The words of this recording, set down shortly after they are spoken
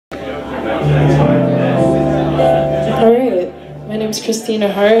Alright, my name is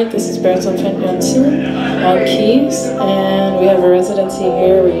Christina Hart. This is Baritone Johnson on keys, and we have a residency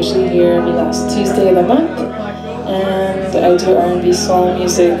here. We're usually here every last Tuesday of the month, and I do R&B soul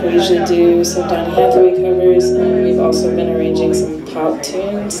music. We usually do some Donny Hathaway covers, and we've also been arranging some pop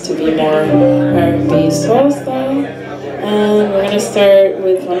tunes to be more R&B soul style. And we're going to start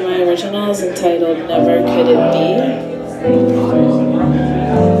with one of my originals entitled Never Could It Be.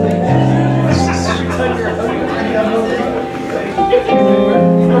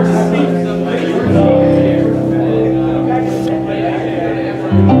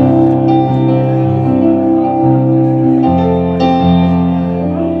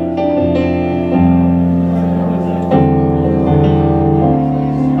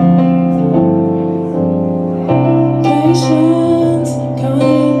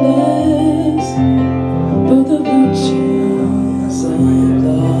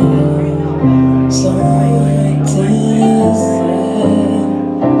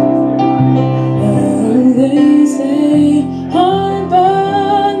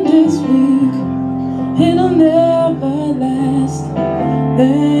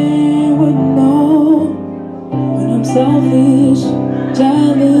 They would know when I'm selfish,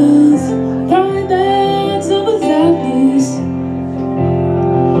 jealous, pride that's overzealous.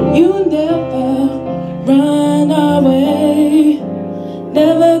 You never run away.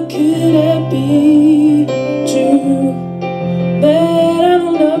 Never could it be true that I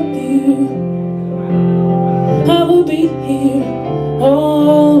don't love you. I will be here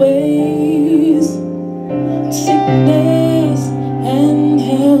always. Sickness and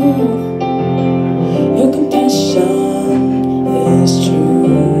health, your compassion is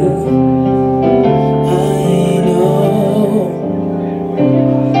true. I know.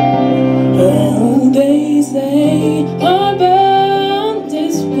 Oh, they say our bond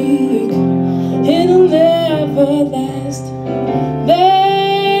is weak, it'll never last.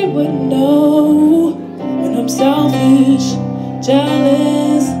 They would know when I'm selfish,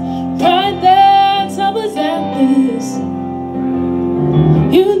 jealous, pride that's overzealous.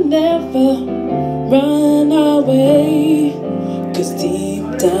 You never run away, 'cause deep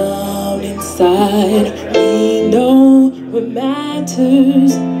down inside we know what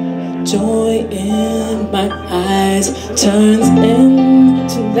matters. Joy in my eyes turns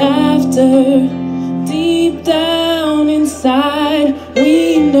into laughter. Deep down inside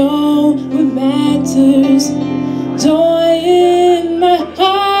we know what matters. Joy in my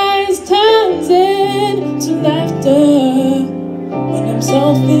eyes turns into laughter. When I'm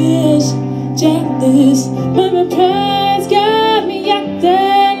selfish, jealous, when my pride's got me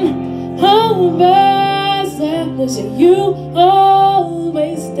acting overzealous, and you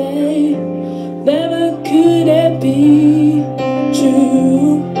always stay. Never could it be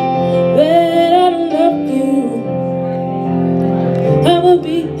true that I don't love you. I will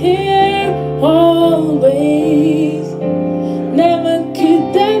be here always. Never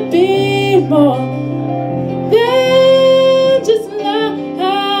could that be more than just love.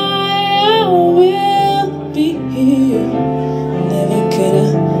 I will be here. Never could I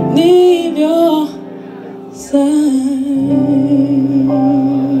leave your side.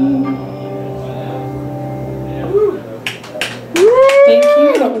 Thank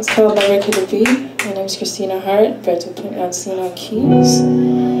you. That one's called Never Could It Be. My name's Christina Hart, Baritone Johnson on keys.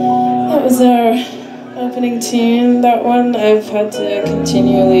 That was our opening tune. That one I've had to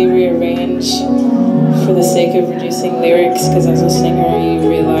continually rearrange for the sake of reducing lyrics, because as a singer you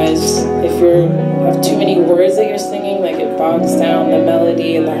realize if you have too many words that you're singing, like it bogs down the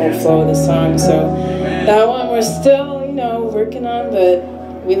melody and the whole flow of the song. So that one we're still, working on, but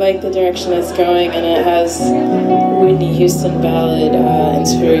we like the direction it's going, and it has Whitney Houston ballad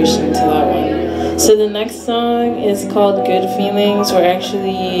inspiration to that one. So the next song is called Good Feelings. We're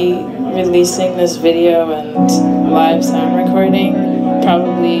actually releasing this video and live sound recording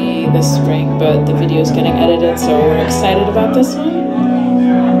probably this spring, but the video is getting edited, so we're excited about this one.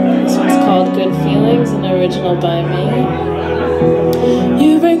 This one's called Good Feelings, an original by me.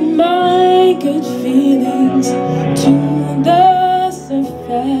 You bring my good feelings to the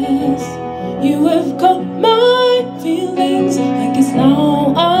surface. You have caught my feelings, I guess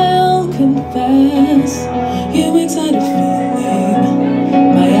now I'll confess. You excite a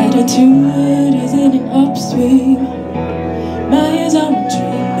feeling, my attitude is in an upswing. My ears are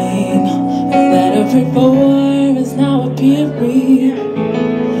dreaming, all that I prayed for is now appearing.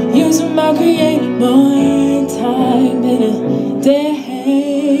 You somehow create more time in a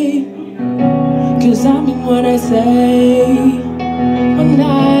day, 'cause I mean what I say. When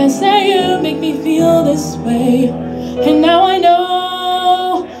I say you make me feel this way, and now I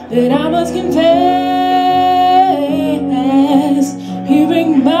know that I must confess. You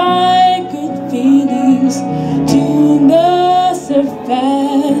bring my good feelings to the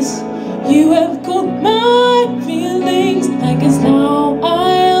surface. You have caught my feelings, I guess now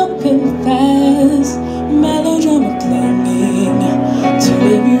I'll confess. Melodrama clinging to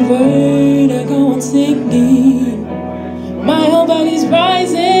every word I go on singing. My whole body's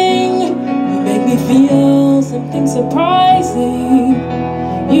rising, you make me feel something surprising.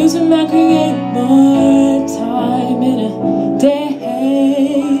 You somehow create more time in a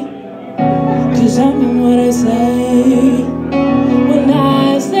day, 'cause I mean what I say. When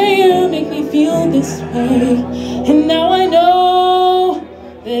I say you make me feel this way, and now I know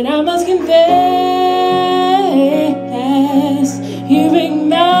that I must confess. You bring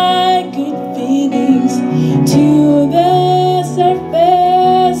my good feelings to the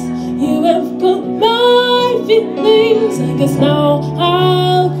surface. You have got my feelings, I guess now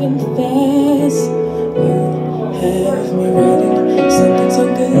I'll confess. You have me writing something so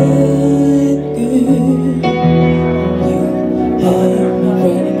good, good. You have me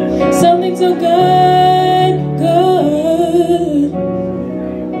writing something so good, good.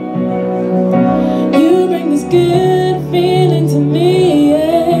 You bring this good feeling to me,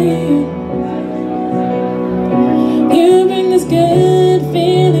 yeah. You bring this good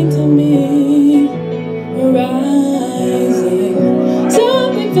feeling to me, rising.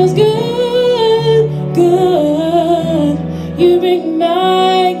 Something feels good, good. You bring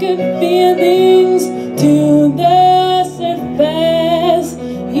my good feelings to the surface.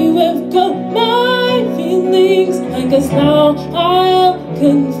 You have got my feelings, I guess now I'll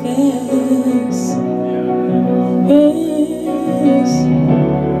confess. Yes,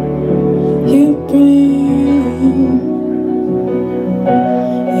 you bring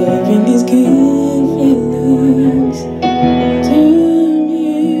these good feelings to me.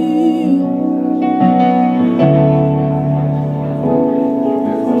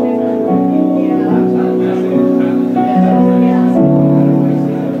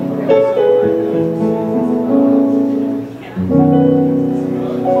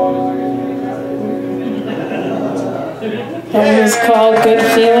 That was called Good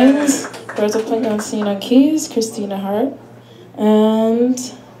Feelings. Birds of Playing Unseen on keys, Christina Hart. And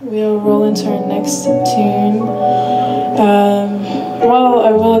we'll roll into our next tune. Well,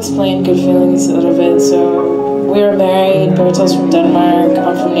 I will explain Good Feelings a little bit. So we were married, Bertel's from Denmark,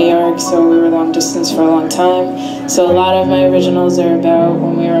 I'm from New York, so we were long distance for a long time. So a lot of my originals are about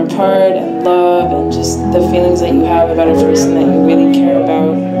when we were apart and love and just the feelings that you have about a person that you really care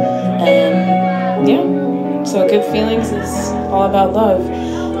about. And yeah. So Good Feelings is all about love.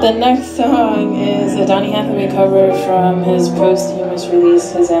 The next song is a Donny Hathaway cover from his posthumous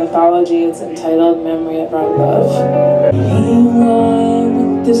release, his anthology. It's entitled Memory of Our Love. Meanwhile,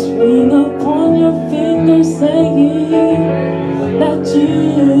 with this ring upon your finger, saying that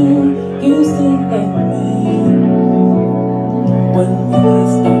you used to love me. When we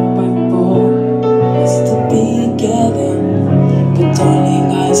stopped by for us to be together, but darling,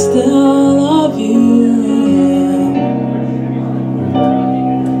 I still love you.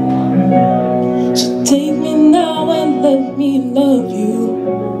 Take me now and let me love you.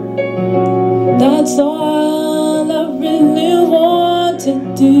 That's all I really want to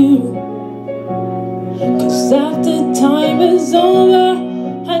do. 'Cause after time is over,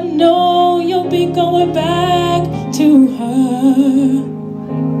 I know you'll be going back to her.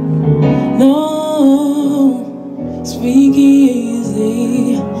 No, speak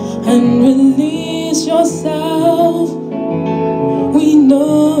easy and release yourself. We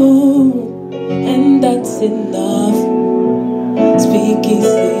know, and that's enough. Speak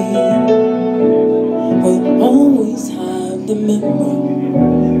easy. We'll always have the memory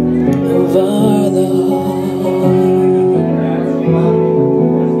of our love.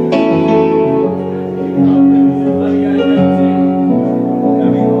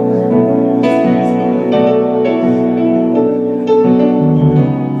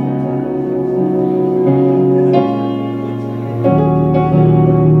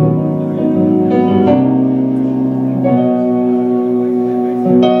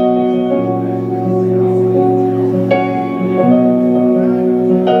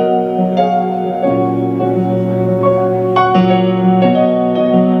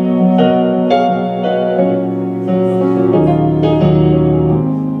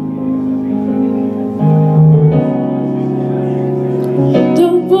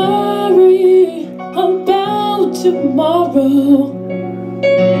 Tomorrow,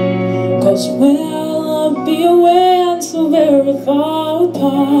 'cause we'll be away and so very far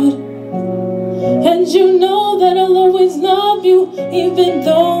apart. And you know that I'll always love you, even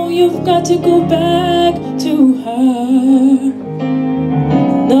though you've got to go back to her.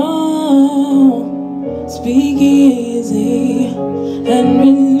 No, speak easy and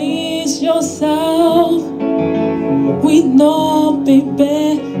release yourself. We know,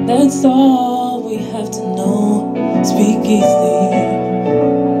 baby, that's all we have to know. Speak easy.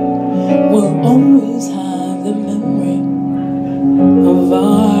 We'll always have the memory of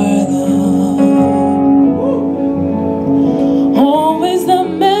our love. Always the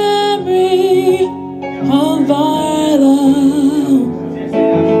memory of our love.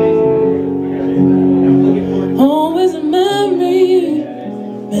 Always a memory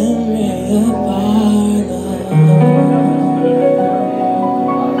of our love.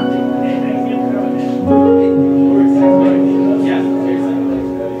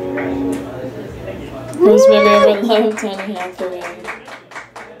 First memory of our love, Tiny Hathaway.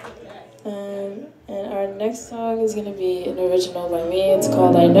 And our next song is going to be an original by me. It's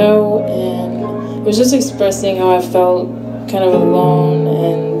called I Know, and it was just expressing how I felt kind of alone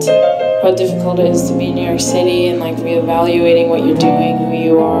and how difficult it is to be in New York City and like reevaluating what you're doing, who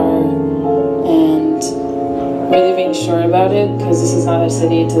you are, and really being sure about it, because this is not a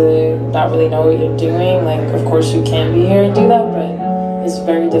city to not really know what you're doing. Like, of course you can be here and do that, but it's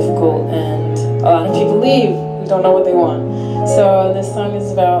very difficult, and a lot of people leave who don't know what they want. So this song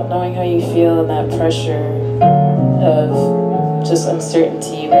is about knowing how you feel and that pressure of just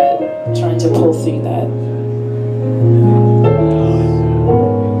uncertainty, but trying to pull through that.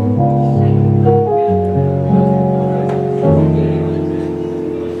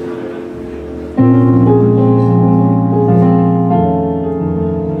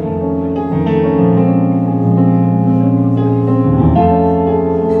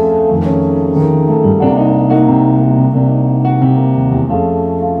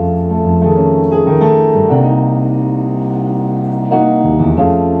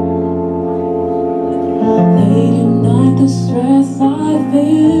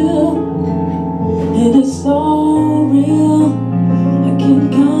 It is so real, I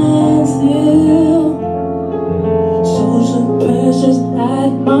can't conceal. Social pressures at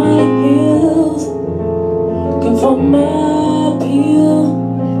my heels, conform my appeal,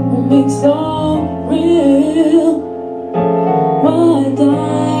 what makes so real. What I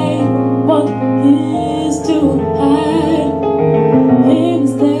want is to hide.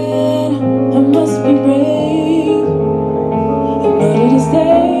 Instead, I must be brave in order to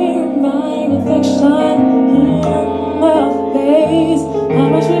stay. Reflection in my face, I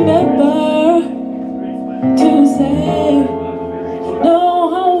must remember to say, I know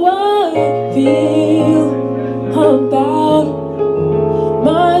how I feel about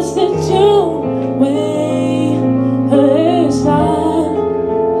my situation.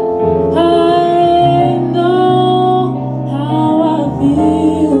 I know how I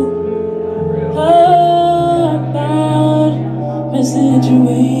feel about my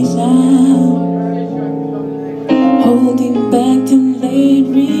situation. Holding back delayed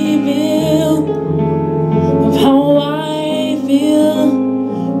reveal of how I feel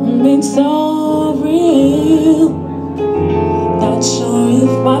remains so real. Not sure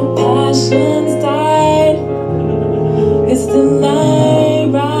if my passion's died, yet still I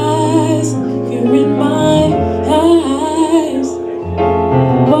rise, fear in my eyes.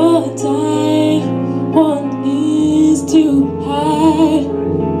 What I want is to hide.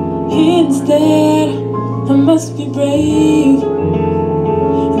 Instead, I must be brave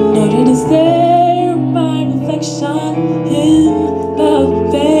in order to stare my reflection in the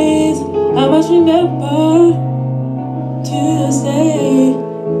face. I must remember to say, I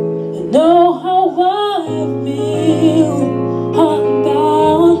know how I feel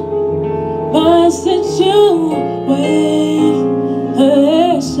about my situation.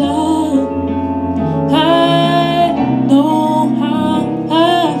 I know how I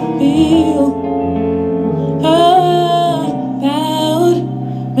feel about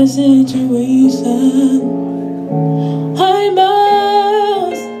my situation. I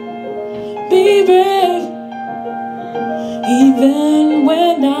must be brave, even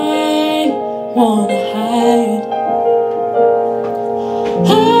when I wanna hide. I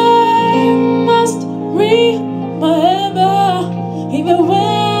must remember, even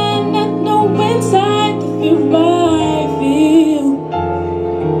when I know inside the fear I feel.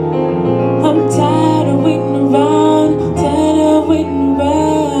 I'm tired of waiting around, tired of waiting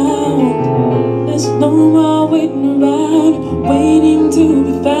around. There's no more waiting around, waiting to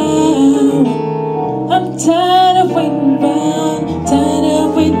be found. I'm tired of waiting around, tired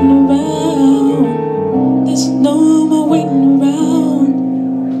of waiting around.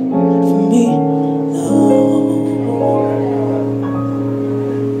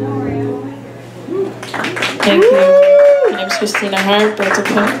 Thank you. My name's Christina Hart, built to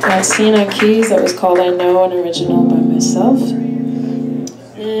Plant on keys. That was called I Know, an original by myself.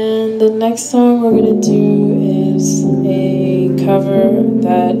 And the next song we're going to do is a cover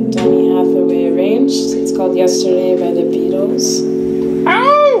that Donny Hathaway arranged. It's called Yesterday by the Beatles.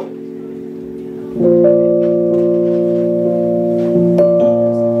 Ow!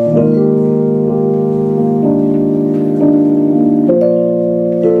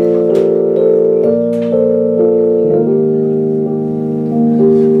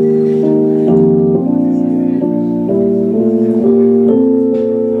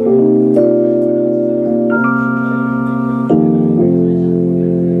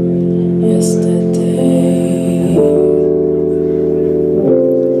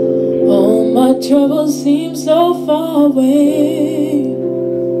 Trouble seems so far away.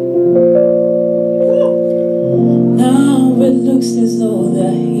 Now it looks as though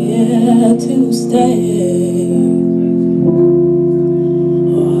they're here to stay.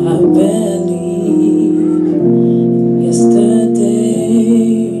 Oh, I believe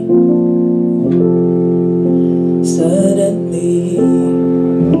yesterday. Suddenly,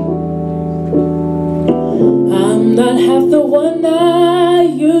 I'm not half the one I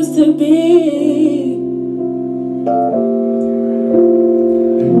used to be.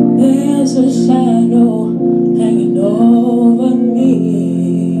 There's a shadow hanging over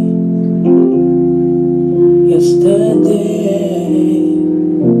me. Yesterday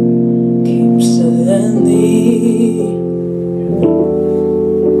came suddenly.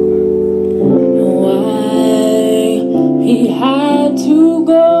 Why he had to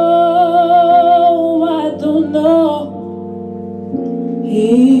go, I don't know.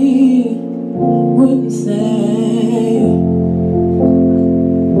 He wouldn't say.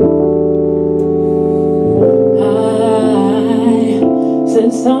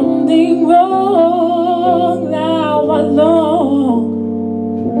 Said something wrong, now I long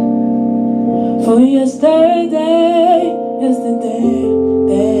for yesterday, yesterday,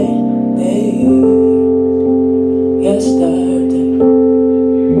 yesterday.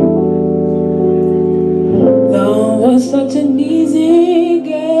 Love was such an easy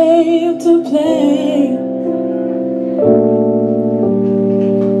game to play.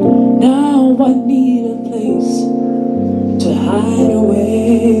 Now I need a place to hide away.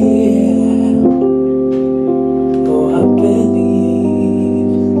 Oh, I believe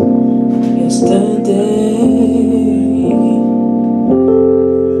yesterday.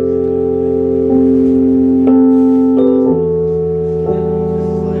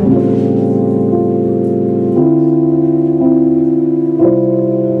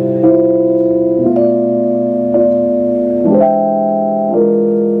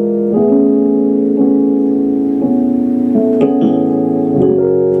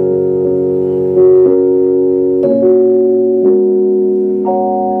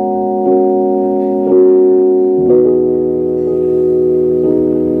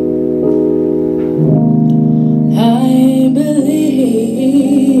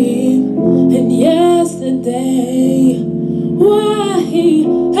 Why he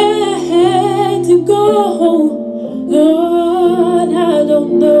had to go, Lord, I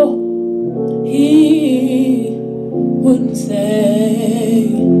don't know. He wouldn't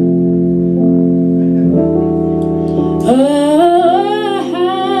say. I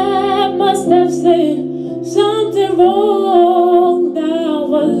must have said something wrong. Now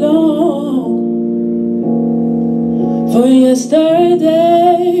alone for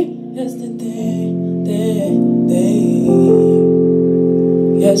yesterday, yesterday.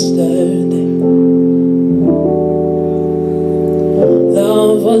 Yesterday,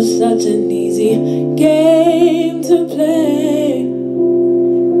 love was such an easy game to play.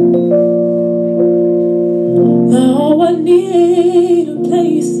 Now I need a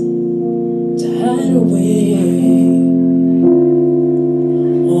place to hide away.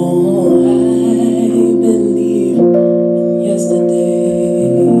 Oh, I believe in yesterday.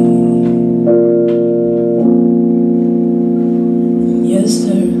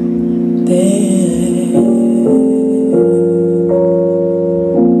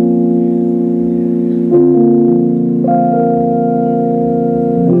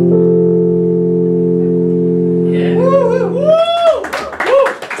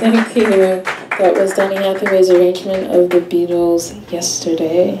 Thank you. That was Donny Hathaway's arrangement of the Beatles'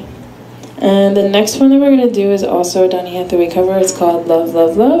 Yesterday. And the next one that we're going to do is also a Donny Hathaway cover. It's called Love,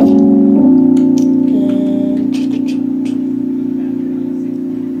 Love, Love.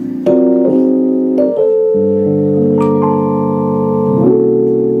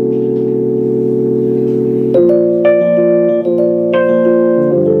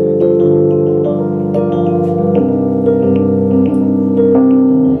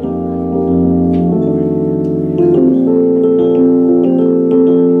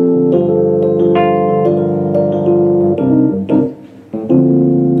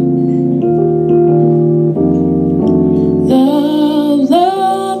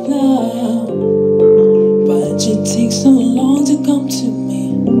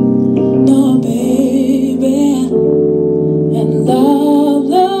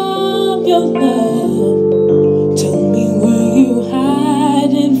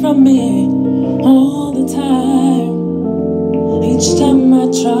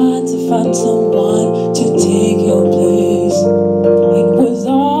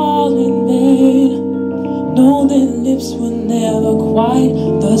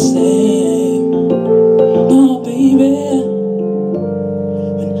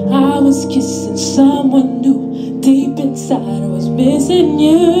 in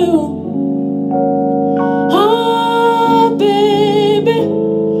you. Oh, baby,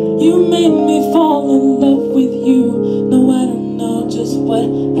 you made me fall in love with you. No, I don't know just what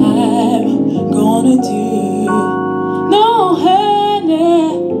I'm gonna do. No, honey,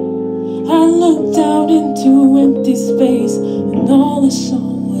 I looked out into empty space, and all I saw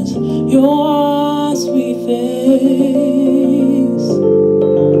was your sweet face.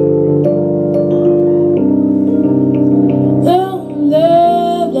 Love,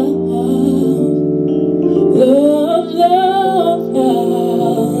 love, love, love, love,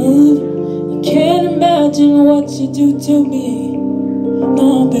 love. I can't imagine what you do to me. No,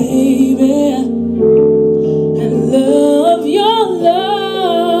 baby, I love your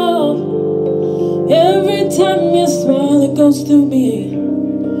love. Every time you smile, it goes through me.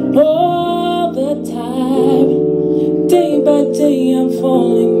 All the time, day by day, I'm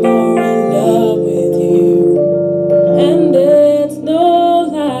falling more in love with you. And it's no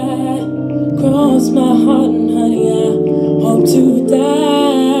lie, cross my heart, and honey, I hope to die.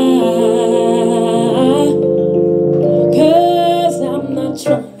 'Cause I'm not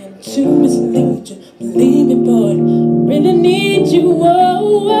trying to mislead you, believe me, but I really need you.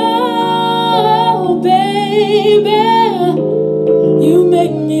 Oh, oh, baby, you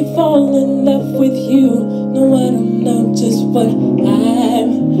make me fall in love with you. No, I don't know just what I'm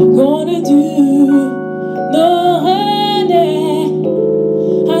gonna do. No, honey,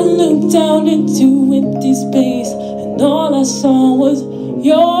 I looked down into empty space, and all I saw was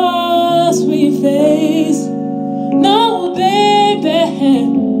your sweet face. No, baby,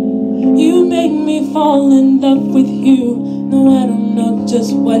 you make me fall in love with you. No, I don't know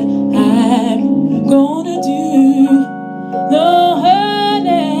just what I'm gonna do. No,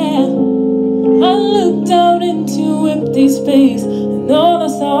 honey, I looked out into empty space, and all I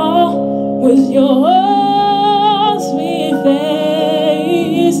saw was your sweet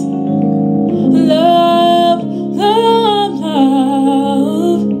face. Love, love,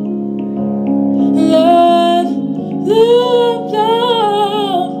 love, love, love, love,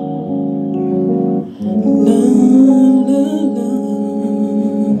 love, love, love.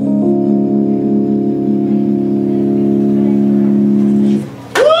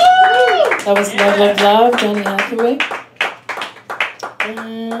 That was Love, Love, Love, Johnny Hathaway.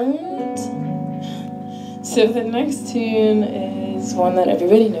 And so the next tune is one that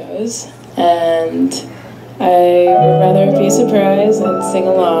everybody knows, and I would rather be surprised and sing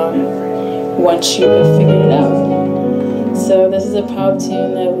along once you have figured it out. So this is a pop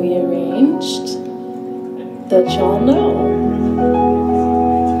tune that we arranged that y'all know.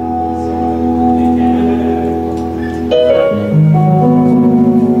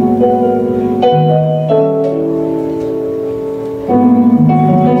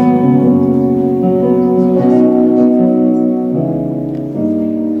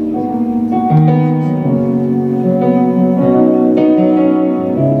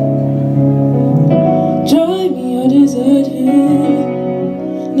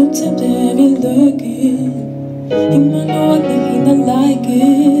 No time to have you looking. You know I think he not like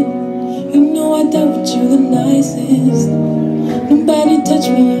it. You know I dealt with you the nicest. Nobody touched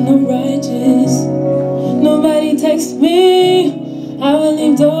me, you know righteous. Nobody text me. I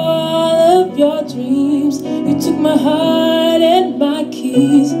believed all of your dreams. You took my heart and my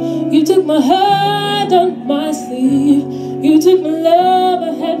keys. You took my heart on my sleeve. You took my love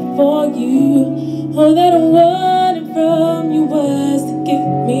I had for you. All that I wanted from you was to give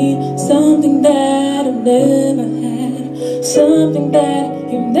me something that I've never had, something that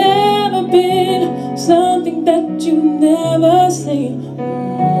you've never been, something that you've never seen.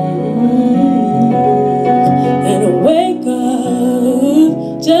 And I wake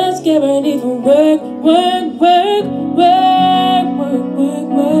up, just get ready for work, work, work, work, work, work,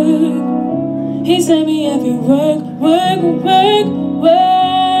 work. He sent me every work, work, work,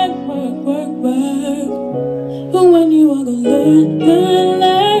 work, work, work, work. But when you are gonna learn, learn,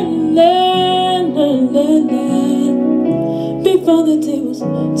 learn, learn, learn, learn, learn, before the tables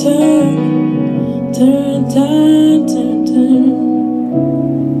turn, turn, turn, turn, turn.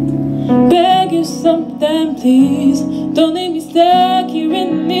 Beg you something, please. Don't leave me stuck here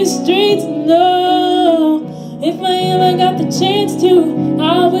in these streets, no. If I ever got the chance to,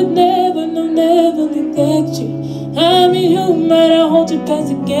 I would never, no, never neglect you. I mean, who might I hold your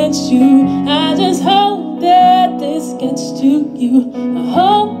past against you? I just hope that this gets to you. I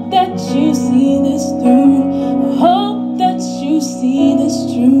hope that you see this through. I hope that you see this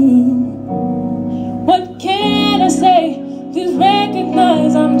true. What can I say? Please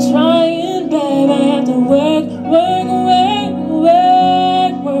recognize I'm trying, babe. I have to work, work, work,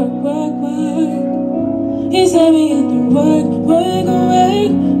 work, work, work, work. He said we have to work, work, work.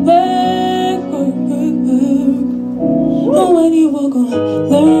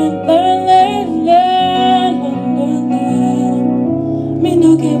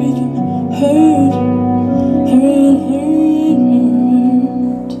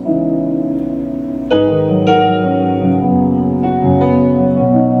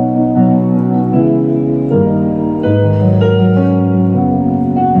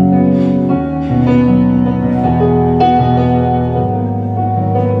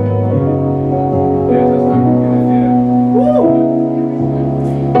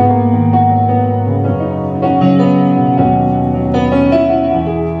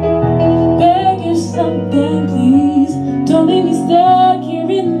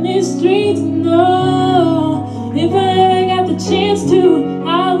 these streets, no. If I ever got the chance to,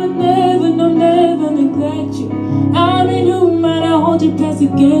 I would never, no, never neglect you. I mean, who might I hold your past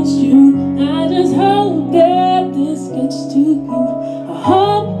against you? I just hope that this gets to you. I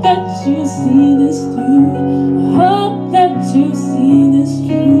hope that you see this through. I hope that you see this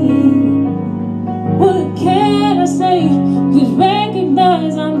through. What can I say? Just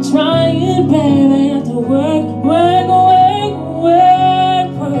recognize I'm trying, baby. I have to work, work, work, work,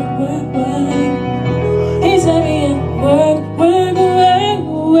 work, work, work. He said me at work, work, work,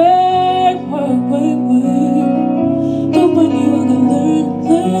 work, work, work, work. But when you walk and learn,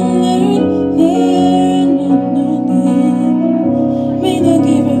 learn, learn, learn, learn, learn, learn. May not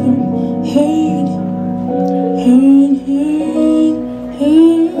give up and hurt, hurt, hurt, hurt.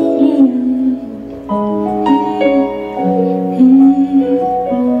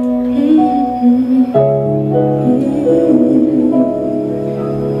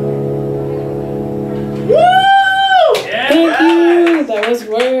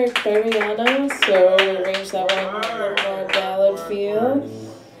 Work by Rihanna, so we arranged that one with a little more ballad feel.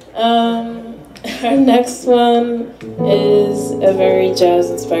 Our next one is a very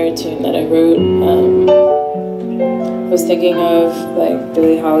jazz-inspired tune that I wrote. I was thinking of like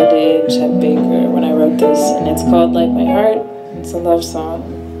Billie Holiday and Chet Baker when I wrote this, and it's called Like My Heart. It's a love song.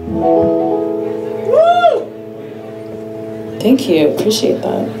 Woo! Thank you, appreciate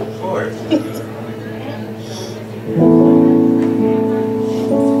that. Of course.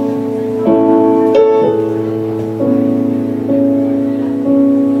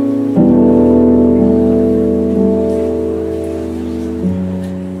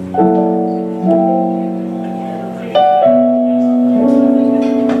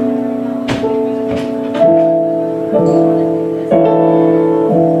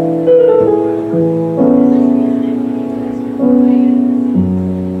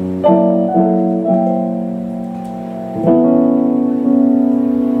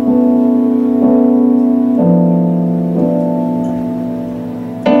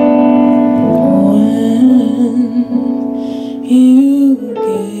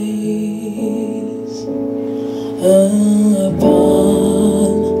 Upon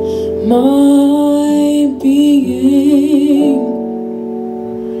my being,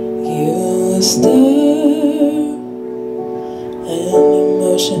 you stir an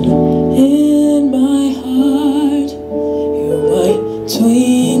emotion in my heart. You're my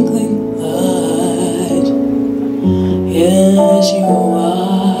twinkling light. Yes, you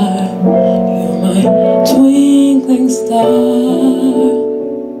are. You're my twinkling star.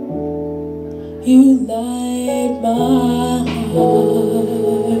 You light my heart.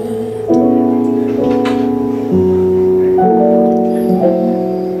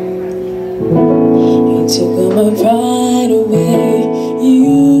 You took all my pride away.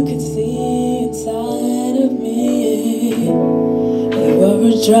 You could see inside of me. You are a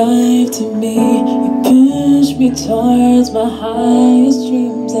drive to me. You push me towards my highest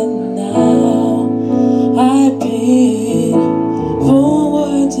dreams. And now I paid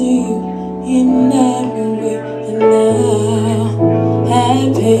forward to you in every way, and now I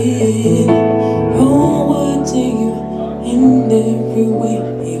paid forward to you in every way.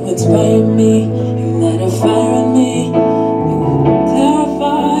 You inspire me, you light a fire in me, you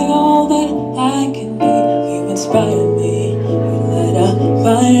clarify all that I can be. You inspire me, you light a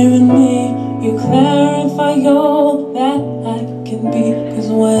fire in me, you clarify all that I can be. 'Cause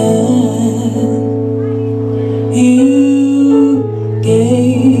when you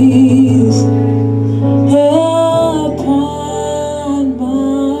gaze upon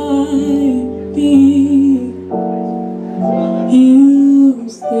my being, you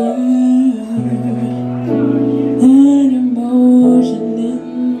stir an emotion in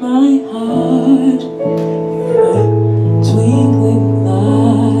my heart. You're my twinkling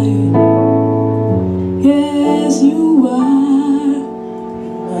light. Yes, you are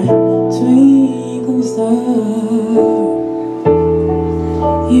my twinkling star.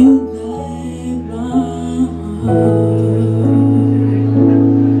 You light my heart.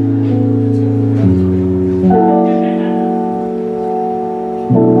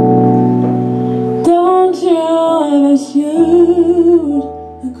 Don't you ever shoot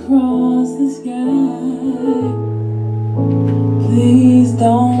across the sky. Please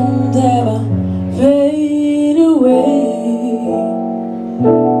don't ever fade away.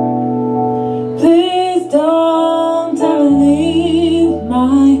 Please don't ever leave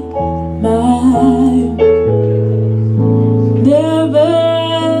my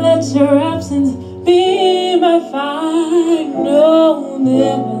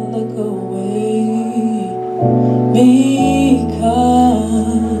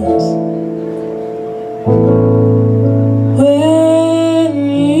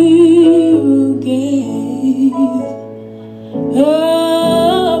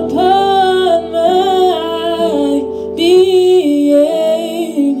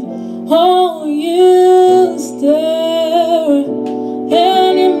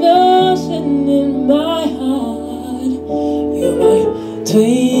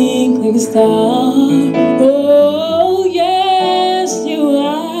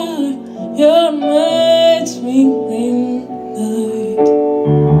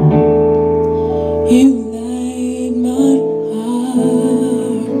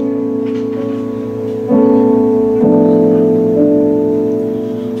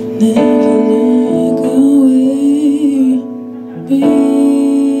never look away, because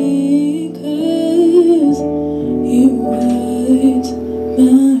you write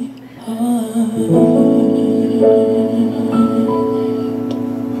my heart.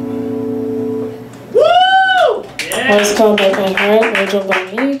 That was called Like My Heart, original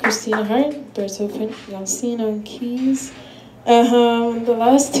by me, Christina Hart, Berto Yancine on keys. The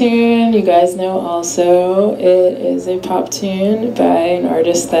last tune you guys know also, it is a pop tune by an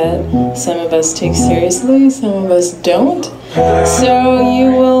artist that some of us take seriously, some of us don't. So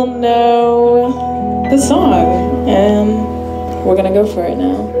you will know the song, and we're gonna go for it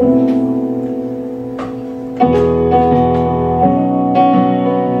now.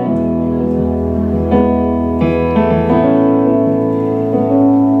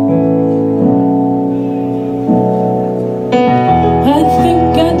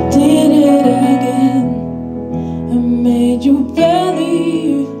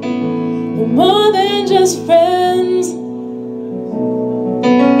 More than just friends,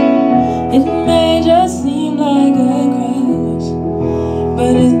 it may just seem like a crush,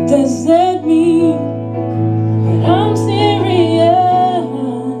 but it doesn't mean that I'm serious,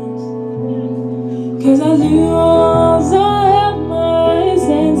 'cause I lose all of my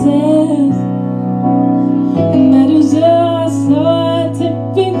senses, and that is just so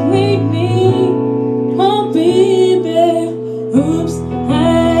typically me. Oh baby, oops,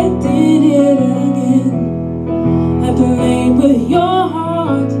 played with your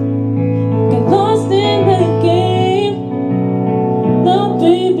heart, got lost in the game. No,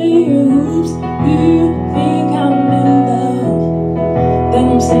 baby, oops, you think I'm in love, then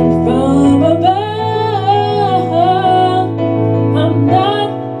I'm sent from above. I'm not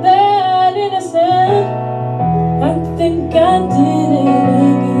that innocent, I think I did it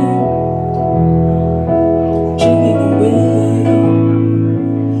again. Dreaming away,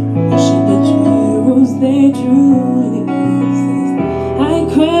 wishing that you was there true.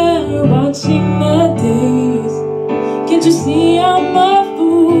 Watching the days, can't you see I'm a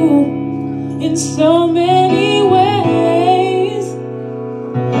fool in so many ways?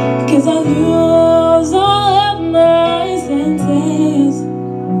 Because I lose all of my senses,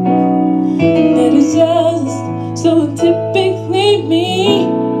 and that is just so typically me.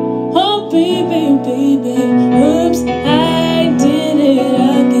 Oh baby, baby, oops, I did it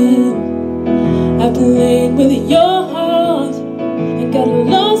again. I played with your heart and got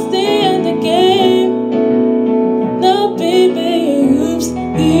lost in the game. No, baby, oops,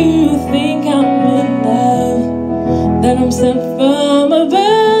 you think I'm in love, that I'm sent from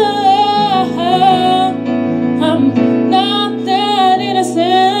above. I'm not that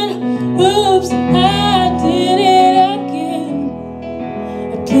innocent. Oops, I did it again.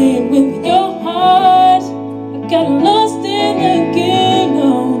 I played with your heart, I got lost in the game.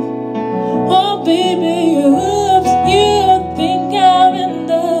 Oh, baby, oops, you think I'm in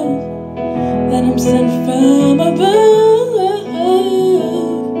love, that I'm sent from above,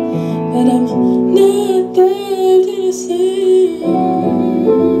 but I'm not that innocent,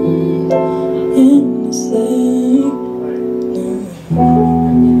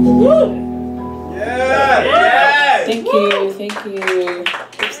 no. Yeah! Thank you.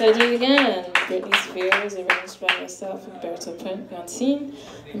 Oops, I did it again. Britney Spears, arranged by myself and Berto Yancine.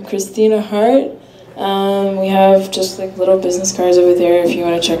 I'm Christina Hart. We have just like little business cards over there if you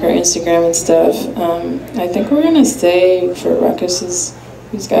want to check our Instagram and stuff. I think we're gonna stay for Ruckus.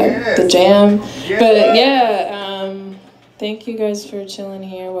 He's got the jam. But yeah, thank you guys for chilling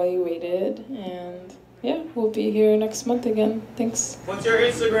here while you waited. And yeah, we'll be here next month again. Thanks. What's your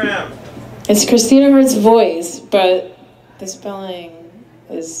Instagram? It's Christina Hart's voice, but the spelling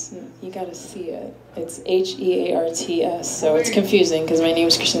is, you gotta see it. It's Hearts, so it's confusing because my name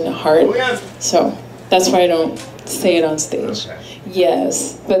is Christina Hart. So that's why I don't say it on stage.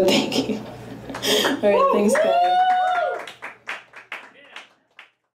 Yes, but thank you. All right, thanks guys.